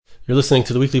You're listening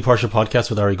to the weekly Parsha podcast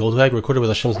with Ari Goldwag, recorded with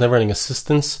Hashem's never-ending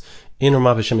assistance in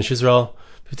Ramat B'Shem Israel,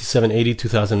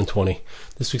 5780-2020.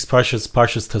 This week's Parsha is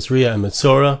Parshas Tazria and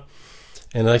Metzora,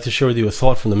 and I'd like to share with you a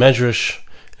thought from the Medrash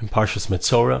in Parshas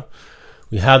Metzora.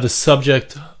 We have the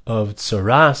subject of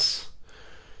Tzoras.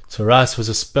 Tzoras was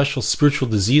a special spiritual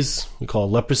disease we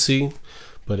call leprosy,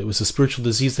 but it was a spiritual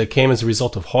disease that came as a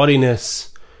result of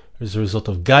haughtiness, as a result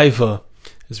of gaiva,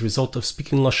 as a result of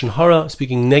speaking lashon hara,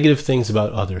 speaking negative things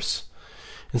about others.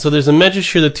 And so there's a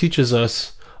medrash here that teaches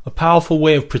us a powerful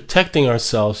way of protecting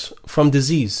ourselves from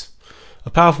disease, a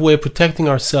powerful way of protecting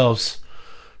ourselves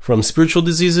from spiritual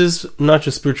diseases, not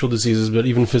just spiritual diseases, but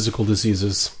even physical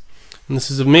diseases. And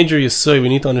this is a major yesod we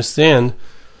need to understand,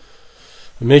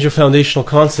 a major foundational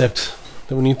concept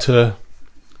that we need to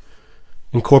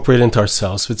incorporate into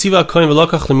ourselves. So there's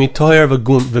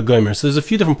a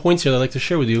few different points here that I'd like to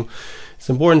share with you. It's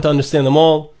important to understand them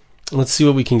all. Let's see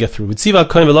what we can get through.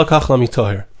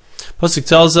 Pasuk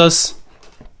tells us,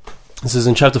 this is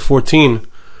in chapter 14,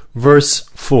 verse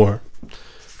 4.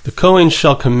 The Kohen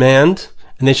shall command,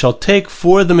 and they shall take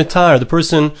for the mitar, the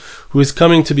person who is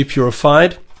coming to be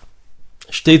purified,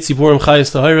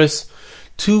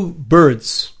 two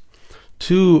birds,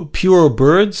 two pure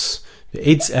birds, the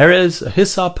eitz erez, a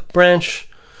hyssop branch,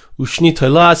 ushni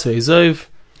toilas ve'ezov,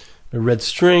 a red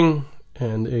string,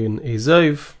 and an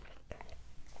ezov.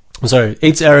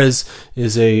 Eitz erez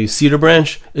is a cedar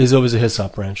branch, ezov is a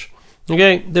hyssop branch.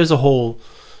 Okay, there's a whole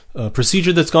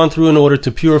procedure that's gone through in order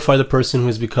to purify the person who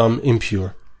has become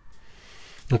impure.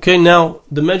 Okay, now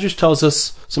the Medrash tells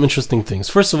us some interesting things.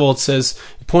 First of all, it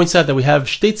points out that we have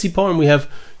shtei tziporim, we have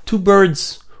two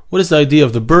birds. What is the idea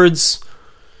of the birds?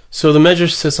 So the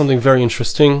Medrash says something very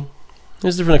interesting.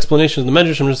 There's different explanations of the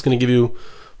Medrash. I'm just going to give you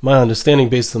my understanding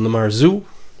based on the Marzu.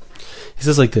 He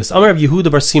says like this: Amar Rav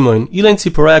Yehuda bar Simon, Ilain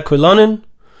tziporei koilanin,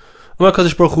 Amar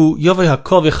Kadosh Baruch Hu, Yovei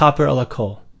hakol v'chaper al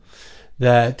hakol.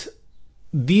 That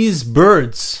these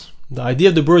birds, the idea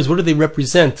of the birds, what do they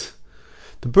represent?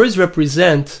 The birds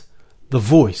represent the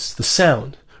voice, the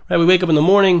sound. Right? We wake up in the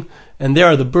morning, and there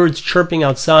are the birds chirping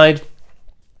outside.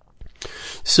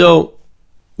 So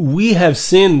we have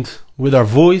sinned with our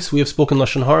voice. We have spoken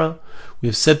lashon hara. We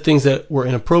have said things that were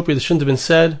inappropriate, that shouldn't have been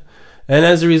said. And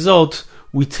as a result,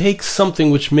 we take something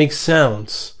which makes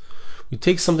sounds.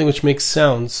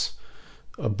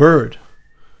 A bird,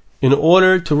 in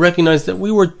order to recognize that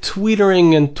we were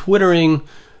tweetering and twittering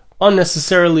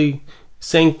unnecessarily,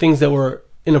 saying things that were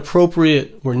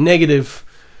inappropriate, were negative,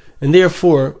 and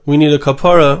therefore we need a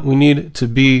kapara, we need to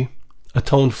be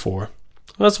atoned for.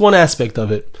 Well, that's one aspect of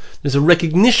it. There's a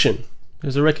recognition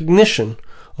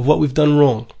of what we've done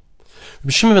wrong.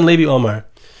 Rabbi Shimon ben Levi Omar,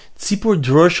 Tzipor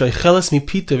dror shaycheles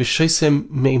mipita v'shaysem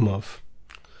meimov.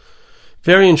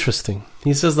 Very interesting.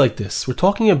 He says like this: we're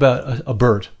talking about a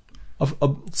bird. A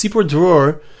tzipor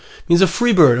dror means a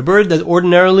free bird, a bird that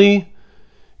ordinarily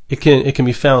it can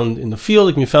be found in the field,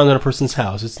 it can be found in a person's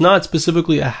house. It's not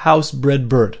specifically a house-bred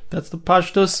bird. That's the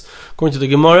pashtus, according to the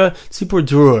Gemara, tzipor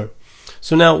dror.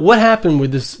 So now, what happened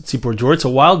with this tzipor dror? It's a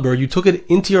wild bird. You took it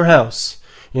into your house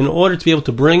in order to be able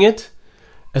to bring it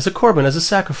as a korban, as a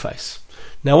sacrifice.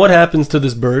 Now, what happens to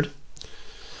this bird?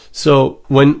 So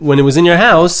when it was in your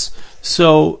house,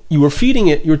 so you were feeding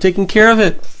it, you were taking care of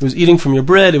it. It was eating from your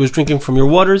bread, it was drinking from your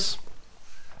waters.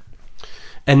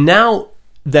 And now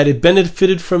that it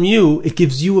benefited from you, it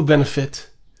gives you a benefit.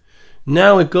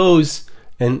 Now it goes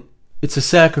and it's a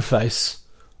sacrifice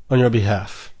on your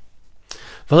behalf.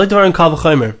 The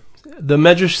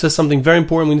Medrash says something very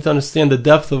important. We need to understand the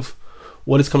depth of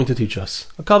what it's coming to teach us.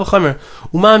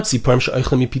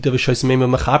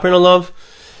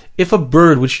 If a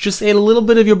bird which just ate a little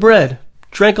bit of your bread,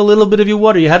 drank a little bit of your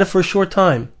water, you had it for a short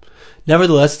time,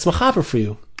 nevertheless it's machaper for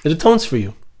you. It atones for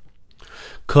you.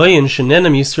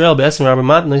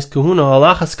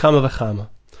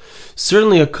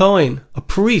 Certainly a Kohen, a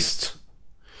priest,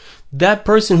 that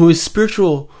person who is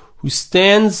spiritual, who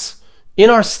stands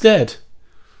in our stead,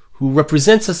 who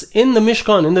represents us in the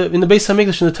Mishkan, in the Beis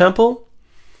HaMikdash, in the temple,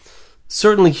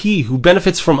 certainly he who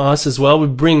benefits from us as well.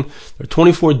 There are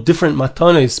 24 different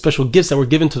matanos, special gifts that were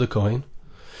given to the Kohen.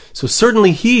 So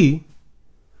certainly he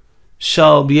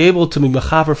shall be able to be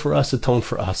mechaper for us, atone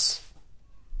for us.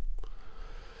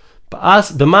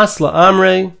 B'masla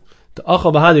amrei,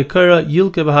 ta'achal b'hadei kara,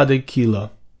 yilke b'hadei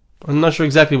kila. I'm not sure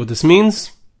exactly what this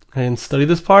means. I didn't study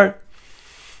this part.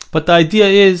 But the idea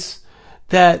is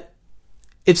that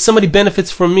if somebody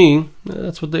benefits from me,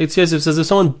 that's what the Eitz Yosef says, if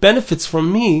someone benefits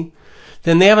from me,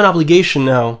 then they have an obligation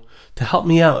now to help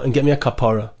me out and get me a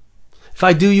kapara. If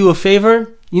I do you a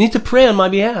favor, you need to pray on my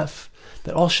behalf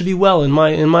that all should be well in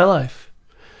my life.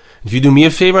 If you do me a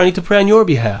favor, I need to pray on your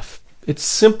behalf It's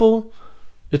simple.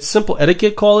 It's simple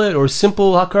etiquette, call it, or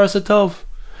simple hakaras hatov.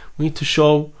 We need to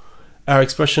show our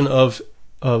expression of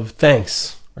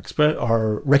thanks,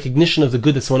 our recognition of the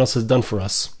good that someone else has done for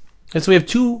us. And so we have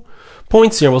 2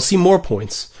 points here. We'll see more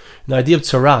points. The idea of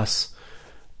tzaras.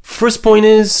 First point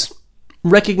is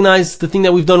recognize the thing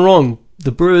that we've done wrong.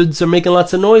 The birds are making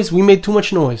lots of noise. We made too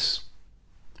much noise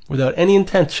without any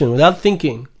intention, without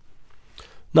thinking.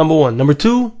 Number 1. Number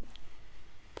 2,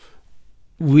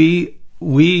 we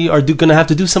are going to have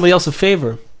to do somebody else a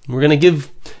favor. We're going to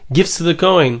give gifts to the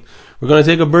Kohen. We're going to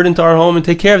take a bird into our home and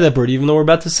take care of that bird, even though we're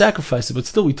about to sacrifice it. But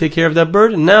still, we take care of that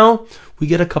bird, and now we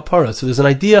get a kapara. So there's an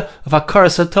idea of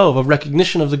hakaras hatov, of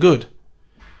recognition of the good.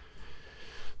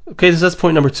 Okay, so that's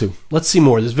point number 2. Let's see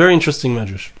more. This is very interesting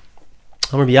medrash.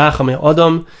 The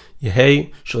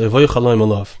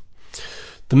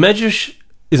medrash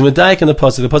is medayik in the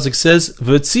pasuk. The pasuk says,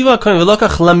 "V'tziva kohen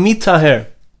v'lokach lamitaher."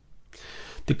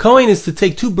 The Kohen is to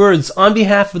take 2 birds on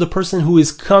behalf of the person who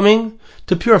is coming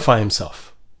to purify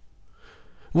himself.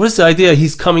 What is the idea?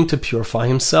 He's coming to purify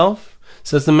himself,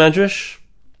 says the Medrash.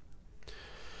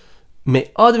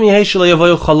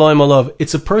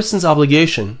 It's a person's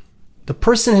obligation. The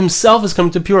person himself is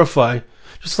coming to purify.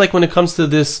 Just like when it comes to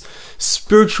this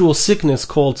spiritual sickness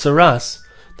called tzaras,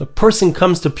 the person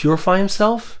comes to purify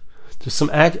himself. There's some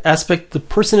aspect, the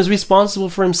person is responsible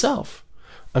for himself.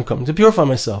 I'm coming to purify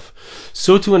myself.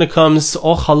 So too when it comes to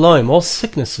all chalaim, all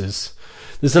sicknesses,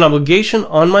 there's an obligation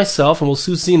on myself, and we'll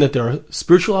soon see that there are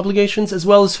spiritual obligations as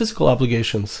well as physical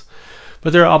obligations.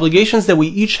 But there are obligations that we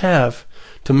each have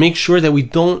to make sure that we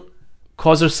don't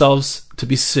cause ourselves to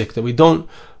be sick, that we're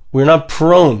not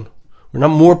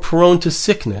more prone to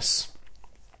sickness.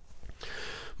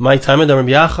 My time at Rabbi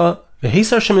Yacha,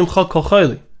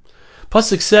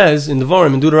 Pasuk says in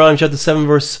Devarim, in Deuteronomy chapter 7,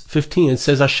 verse 15, it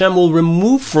says, Hashem will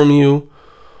remove from you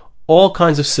all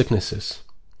kinds of sicknesses.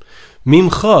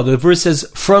 Mimcha, the verse says,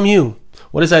 from you.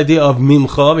 What is the idea of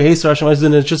mimcha?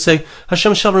 It should say,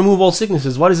 Hashem shall remove all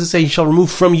sicknesses. Why does it say He shall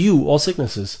remove from you all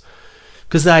sicknesses?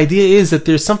 Because the idea is that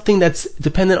there's something that's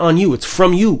dependent on you. It's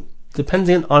from you,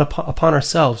 dependent upon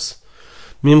ourselves.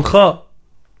 Mimcha.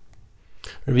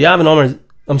 Rabbi Yavin Omer,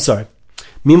 I'm sorry.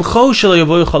 It's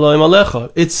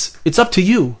up to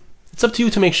you. It's up to you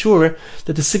to make sure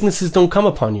that the sicknesses don't come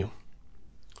upon you.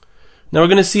 Now we're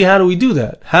going to see how do we do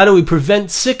that. How do we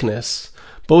prevent sickness,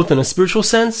 both in a spiritual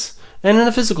sense and in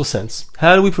a physical sense?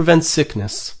 How do we prevent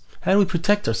sickness? How do we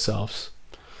protect ourselves?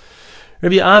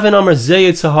 Rabbi Avin Amar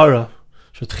Zeyed Sahara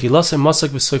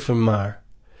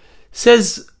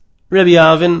says Rabbi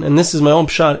Avin, and this is my own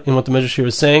pshat in what the Medrash here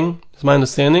is saying, it's my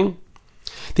understanding.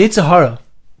 The Yetzer Hara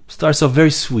starts off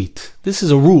very sweet. This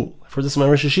is a rule. For this is my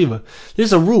Rosh Hashiva.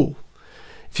 There's a rule.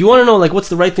 If you want to know what's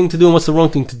the right thing to do and what's the wrong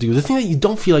thing to do, the thing that you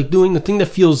don't feel like doing, the thing that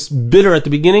feels bitter at the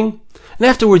beginning, and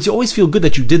afterwards you always feel good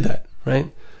that you did that, right?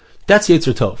 That's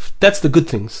Yetzer Tov. That's the good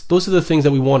things. Those are the things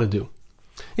that we want to do.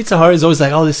 Yetzer Hara is always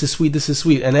like, oh, this is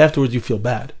sweet, and afterwards you feel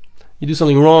bad. You do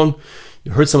something wrong,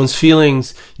 you hurt someone's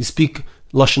feelings, you speak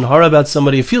Lashon Hara about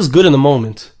somebody, it feels good in the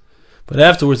moment, but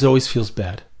afterwards it always feels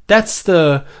bad. That's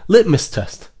the litmus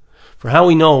test for how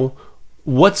we know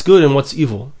what's good and what's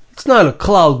evil. It's not a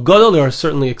klal gadol. There are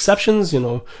certainly exceptions.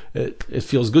 It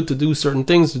feels good to do certain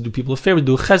things, to do people a favor, to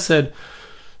do chesed.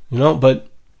 But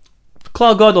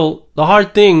klal gadol, the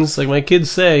hard things, like my kids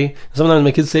say. Sometimes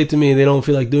my kids say to me, they don't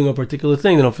feel like doing a particular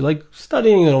thing. They don't feel like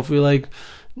studying. They don't feel like,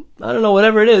 I don't know,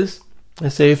 whatever it is. I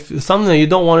say, if it's something that you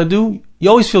don't want to do, you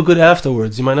always feel good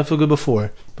afterwards. You might not feel good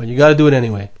before, but you got to do it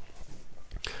anyway.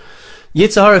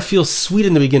 Yetzer Hara feels sweet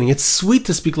in the beginning. It's sweet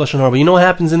to speak Lashon Hara, but you know what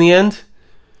happens in the end?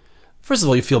 First of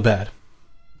all, you feel bad.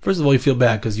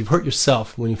 Because you've hurt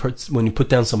yourself when you put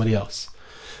down somebody else.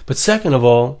 But second of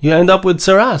all, you end up with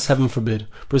tzaras, heaven forbid.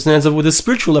 A person ends up with a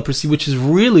spiritual leprosy, which is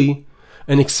really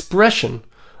an expression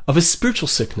of a spiritual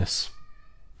sickness.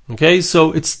 Okay,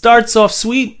 so it starts off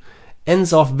sweet,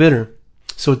 ends off bitter.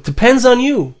 So it depends on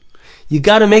you. You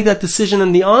got to make that decision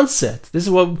in the onset. This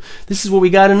is what we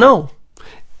got to know.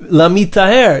 Lami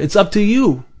taher, it's up to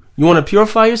you. You want to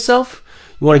purify yourself?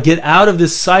 You want to get out of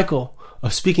this cycle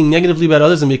of speaking negatively about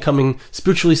others and becoming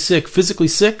spiritually sick, physically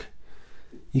sick?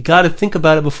 You got to think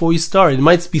about it before you start. It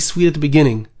might be sweet at the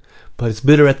beginning, but it's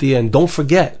bitter at the end. Don't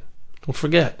forget.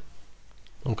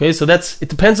 Okay, so it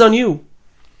depends on you.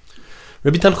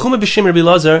 Rabbi Tanchuma b'shem Rabbi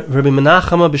Lazar, Rabbi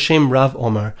Menachama b'shem Rav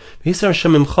Omar.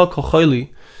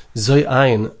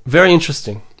 Very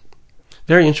interesting.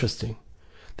 Very interesting.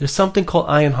 There's something called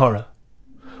ayin hara.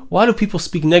 Why do people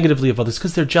speak negatively of others?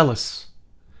 Because they're jealous.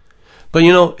 But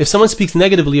if someone speaks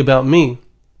negatively about me,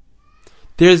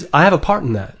 I have a part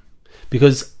in that.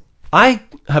 Because I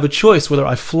have a choice whether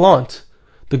I flaunt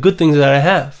the good things that I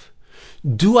have?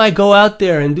 Do I go out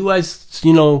there and do I,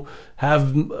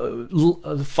 have 5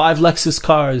 Lexus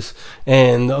cars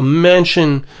and a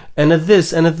mansion and a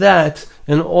this and a that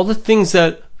and all the things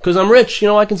that, because I'm rich,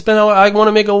 I can spend, I want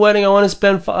to make a wedding, I want to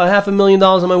spend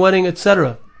 $500,000 on my wedding,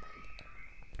 etc.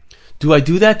 Do I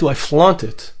do that? Do I flaunt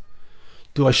it?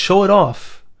 Do I show it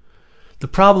off? The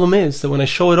problem is that when I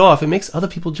show it off, it makes other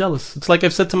people jealous. It's like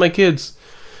I've said to my kids,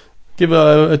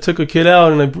 I took a kid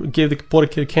out and I bought a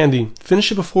kid candy.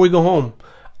 Finish it before we go home.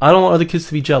 I don't want other kids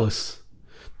to be jealous.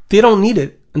 They don't need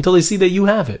it until they see that you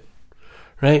have it,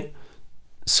 right?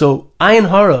 So ayin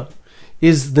hara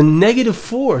is the negative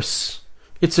force.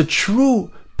 It's a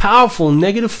true, powerful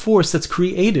negative force that's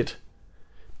created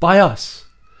by us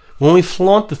when we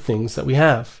flaunt the things that we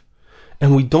have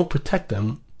and we don't protect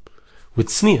them with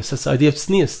tznius. That's the idea of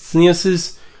tznius. Tznius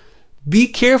is be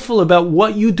careful about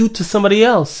what you do to somebody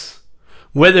else,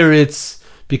 whether it's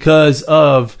because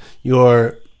of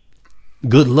your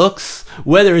good looks,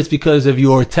 whether it's because of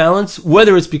your talents,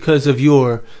 whether it's because of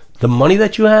the money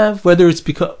that you have, whether it's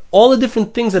because all the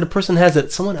different things that a person has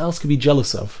that someone else could be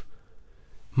jealous of.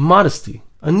 Modesty,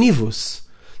 anivus,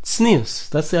 tznius.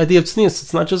 That's the idea of tznius.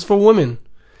 It's not just for women.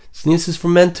 Tznius is for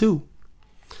men too.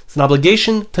 It's an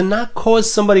obligation to not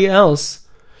cause somebody else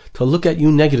to look at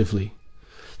you negatively.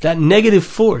 That negative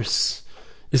force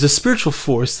is a spiritual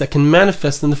force that can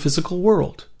manifest in the physical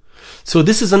world. So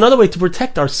this is another way to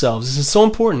protect ourselves. This is so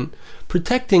important.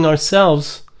 Protecting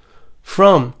ourselves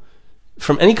from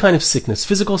any kind of sickness.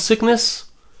 Physical sickness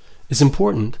is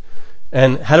important.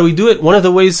 And how do we do it? One of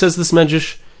the ways, says this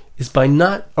Medrash, is by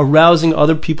not arousing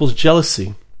other people's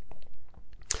jealousy.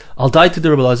 I'll die to the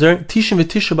Rabbi Lazar. Tishim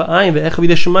v'tisha ba'ayim ve'echa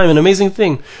b'dei shemayim. An amazing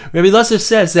thing. Rabbi Lazar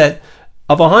says that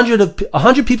of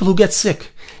 100 people who get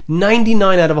sick,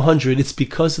 99 out of 100, it's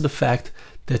because of the fact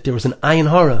that there was an ayin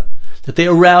hara, that they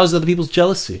aroused other people's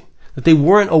jealousy, that they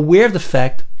weren't aware of the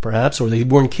fact, perhaps, or they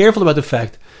weren't careful about the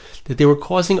fact that they were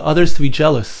causing others to be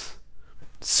jealous.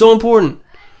 So important.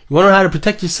 You want to know how to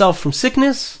protect yourself from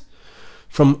sickness,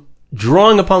 from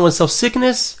drawing upon oneself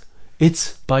sickness?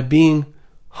 It's by being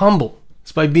humble.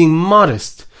 It's by being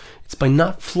modest. It's by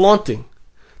not flaunting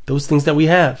those things that we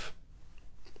have.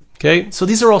 Okay? So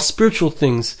these are all spiritual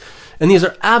things. And these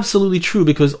are absolutely true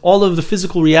because all of the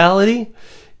physical reality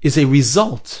is a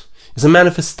result, is a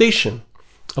manifestation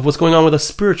of what's going on with us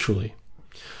spiritually.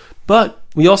 But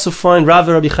we also find Rav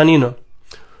and Rabbi Chanina,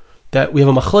 that we have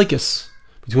a machlekes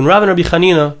between Rav and Rabbi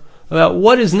Chanina about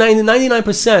what is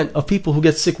 99% of people who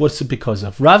get sick, what's it because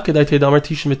of. Rav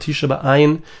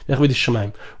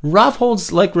Rav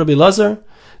holds, like Rabbi Lazar,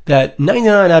 that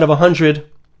 99 out of 100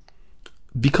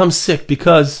 become sick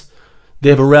because they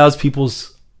have aroused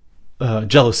people's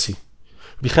jealousy.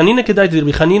 A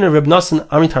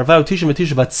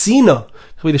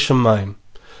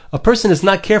person is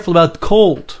not careful about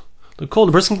cold. The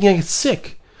person can get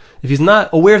sick if he's not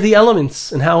aware of the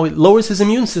elements and how it lowers his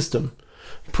immune system.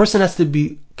 A person has to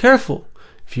be careful.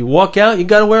 If you walk out, you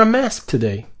got to wear a mask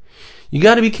today. You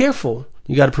got to be careful.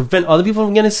 You got to prevent other people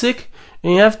from getting sick,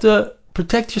 and you have to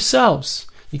protect yourselves.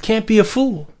 You can't be a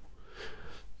fool.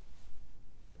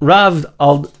 Rav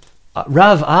al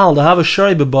the Hava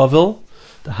Shari beBavel,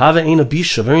 the Hava Ein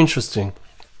Abisha. Very interesting.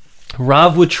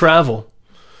 Rav would travel.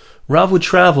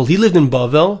 He lived in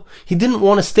Bavel. He didn't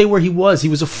want to stay where he was. He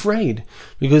was afraid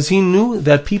because he knew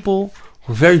that people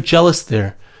were very jealous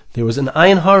there. There was an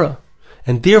ayin hara,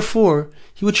 and therefore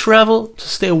he would travel to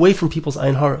stay away from people's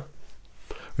ayin hara.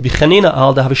 Rabbi Chanina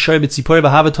al the Hava Shari beTzipori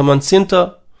b'Hava Taman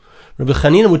Sinta. Rabbi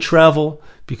Chanina would travel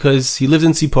because he lived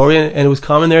in Tzipori and it was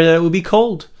common there that it would be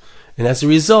cold. And as a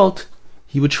result,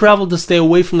 he would travel to stay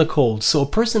away from the cold. So a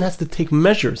person has to take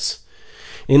measures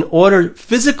in order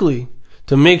physically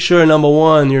to make sure, number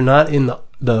one, you're not in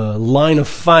the line of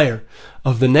fire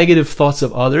of the negative thoughts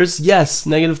of others. Yes,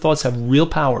 negative thoughts have real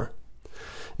power.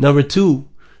 Number two,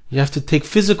 you have to take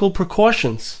physical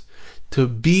precautions to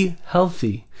be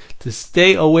healthy, to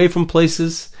stay away from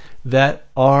places that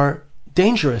are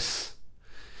dangerous.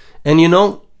 And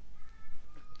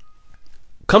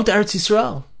come to Eretz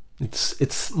Yisrael.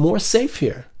 It's more safe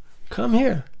here. Come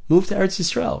here. Move to Eretz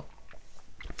Yisrael.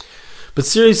 But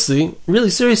seriously, really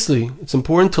seriously, it's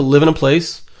important to live in a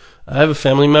place. I have a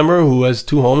family member who has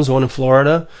 2 homes, one in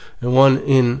Florida and one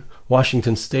in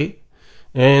Washington State.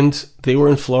 And they were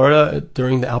in Florida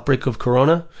during the outbreak of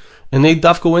Corona. And they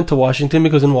dafka went to Washington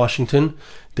because in Washington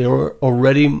they were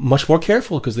already much more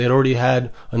careful because they had already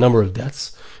had a number of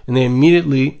deaths. And they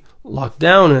immediately locked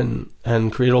down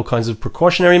and created all kinds of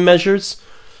precautionary measures.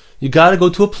 You got to go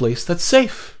to a place that's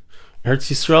safe.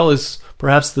 Eretz Yisrael is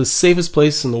perhaps the safest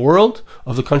place in the world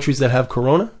of the countries that have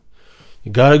Corona.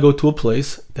 You got to go to a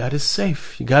place that is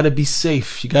safe. You got to be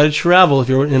safe. You got to travel if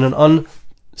you're in an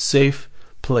unsafe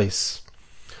place.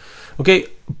 Okay,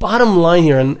 bottom line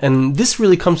here, and this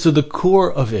really comes to the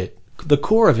core of it. The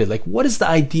core of it. Like, what is the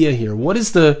idea here? What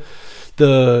is the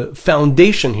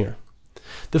foundation here?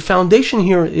 The foundation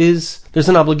here is there's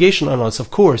an obligation on us,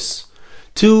 of course,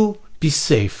 to be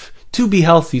safe, to be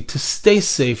healthy, to stay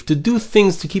safe, to do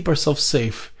things to keep ourselves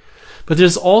safe. But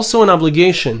there's also an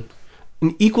obligation,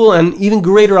 an equal and even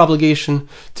greater obligation,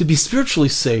 to be spiritually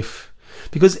safe.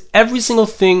 Because every single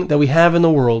thing that we have in the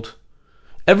world,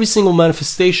 every single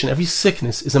manifestation, every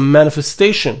sickness is a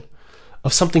manifestation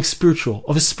of something spiritual,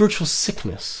 of a spiritual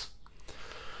sickness.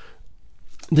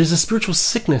 There's a spiritual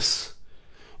sickness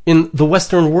in the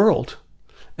Western world.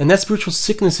 And that spiritual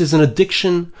sickness is an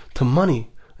addiction to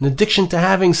money, an addiction to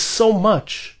having so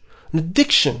much, an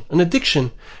addiction. And the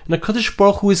Kadosh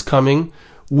Baruch Hu is coming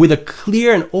with a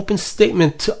clear and open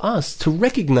statement to us to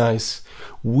recognize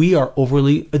we are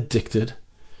overly addicted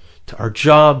to our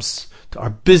jobs, to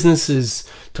our businesses,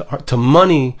 to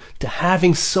money, to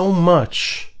having so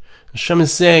much. Hashem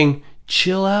is saying,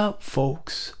 chill out,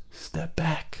 folks. Step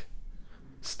back.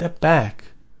 Step back.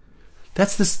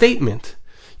 That's the statement.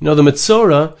 You know, the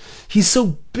Metzora, he's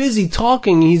so busy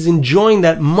talking, he's enjoying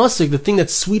that musik, the thing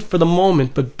that's sweet for the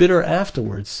moment, but bitter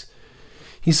afterwards.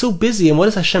 He's so busy, and what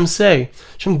does Hashem say?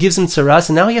 Hashem gives him tzaras,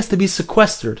 and now he has to be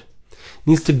sequestered.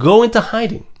 He needs to go into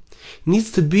hiding. He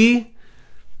needs to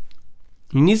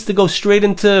go straight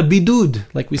into bidud,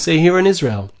 like we say here in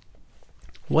Israel.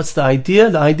 What's the idea?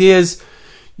 The idea is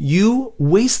you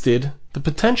wasted the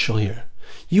potential here.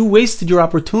 You wasted your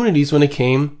opportunities when it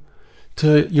came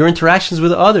to your interactions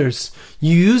with others.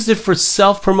 You used it for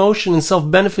self-promotion and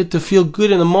self-benefit to feel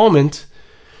good in the moment.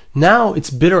 Now it's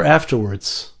bitter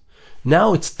afterwards.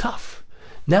 Now it's tough.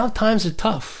 Now times are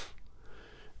tough.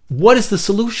 What is the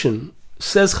solution?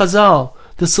 Says Chazal,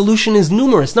 the solution is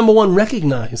numerous. Number one,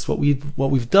 recognize what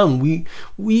we've done. We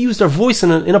used our voice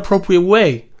in an inappropriate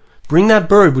way. Bring that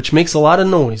bird, which makes a lot of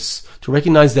noise, to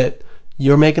recognize that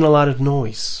you're making a lot of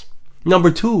noise.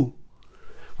 Number two,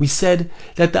 we said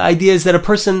that the idea is that a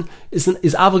person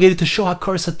is obligated to show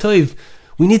hakaras hatov.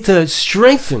 We need to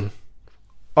strengthen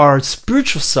our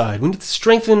spiritual side. We need to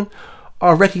strengthen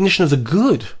our recognition of the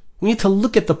good. We need to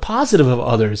look at the positive of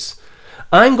others.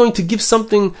 I'm going to give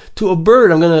something to a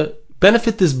bird. I'm going to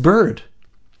benefit this bird.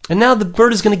 And now the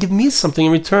bird is going to give me something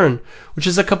in return, which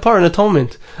is a kapar, an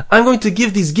atonement. I'm going to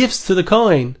give these gifts to the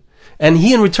Kohen, and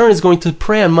he in return is going to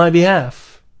pray on my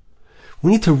behalf.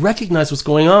 We need to recognize what's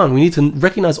going on. We need to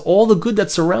recognize all the good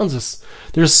that surrounds us.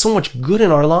 There's so much good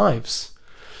in our lives.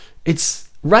 It's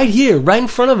right here, right in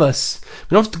front of us.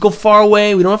 We don't have to go far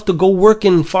away. We don't have to go work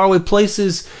in faraway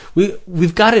places.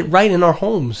 We've got it right in our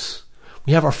homes.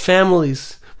 We have our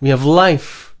families. We have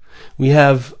life. We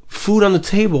have food on the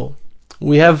table.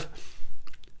 We have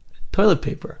toilet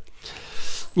paper.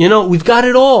 You know, we've got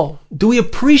it all. Do we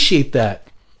appreciate that?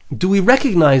 Do we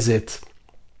recognize it?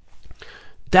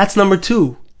 That's number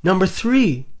two. Number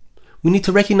three, we need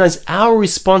to recognize our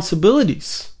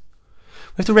responsibilities.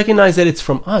 We have to recognize that it's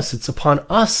from us. It's upon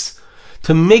us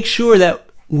to make sure that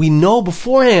we know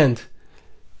beforehand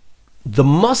the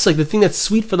musik, the thing that's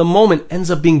sweet for the moment,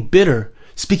 ends up being bitter.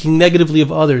 Speaking negatively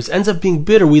of others ends up being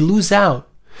bitter. We lose out.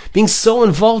 Being so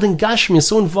involved in Gashmi,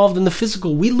 so involved in the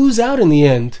physical, we lose out in the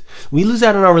end. We lose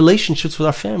out in our relationships with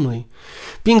our family.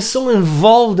 Being so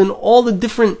involved in all the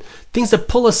different things that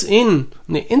pull us in,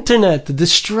 the internet, the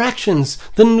distractions,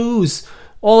 the news,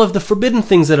 all of the forbidden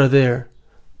things that are there.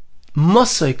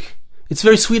 Musik, it's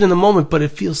very sweet in the moment, but it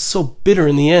feels so bitter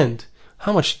in the end.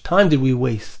 How much time did we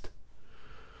waste?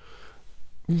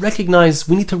 We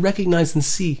need to recognize and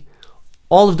see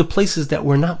all of the places that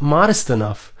we're not modest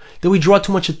enough, that we draw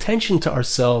too much attention to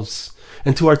ourselves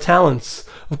and to our talents.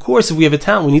 Of course, if we have a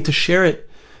talent, we need to share it,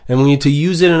 and we need to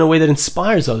use it in a way that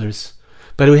inspires others.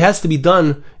 But it has to be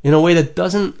done in a way that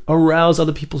doesn't arouse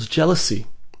other people's jealousy.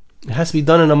 It has to be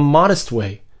done in a modest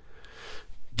way.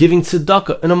 Giving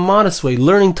tzedakah in a modest way.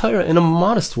 Learning Torah in a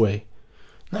modest way.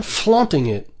 Not flaunting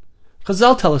it.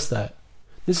 Chazal tell us that.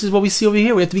 This is what we see over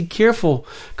here. We have to be careful,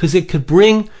 because it could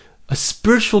bring a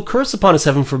spiritual curse upon us,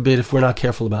 heaven forbid, if we're not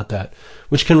careful about that,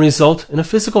 which can result in a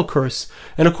physical curse.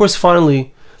 And of course,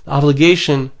 finally, the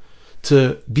obligation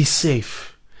to be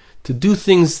safe, to do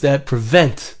things that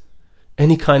prevent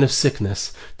any kind of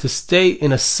sickness, to stay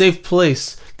in a safe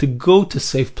place, to go to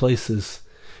safe places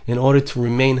in order to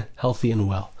remain healthy and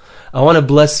well. I want to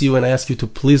bless you and ask you to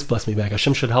please bless me back.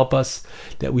 Hashem should help us,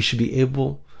 that we should be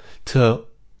able to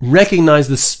recognize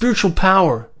the spiritual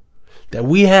power that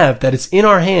we have, that is in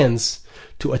our hands,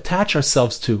 to attach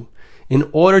ourselves to in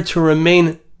order to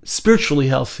remain spiritually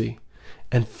healthy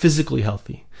and physically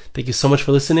healthy. Thank you so much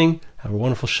for listening. Have a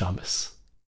wonderful Shabbos.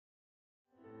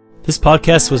 This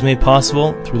podcast was made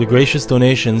possible through the gracious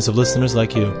donations of listeners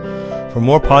like you. For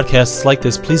more podcasts like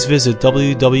this, please visit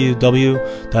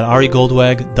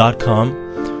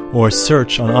www.arigoldwag.com or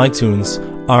search on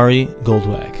iTunes Ari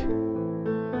Goldwag.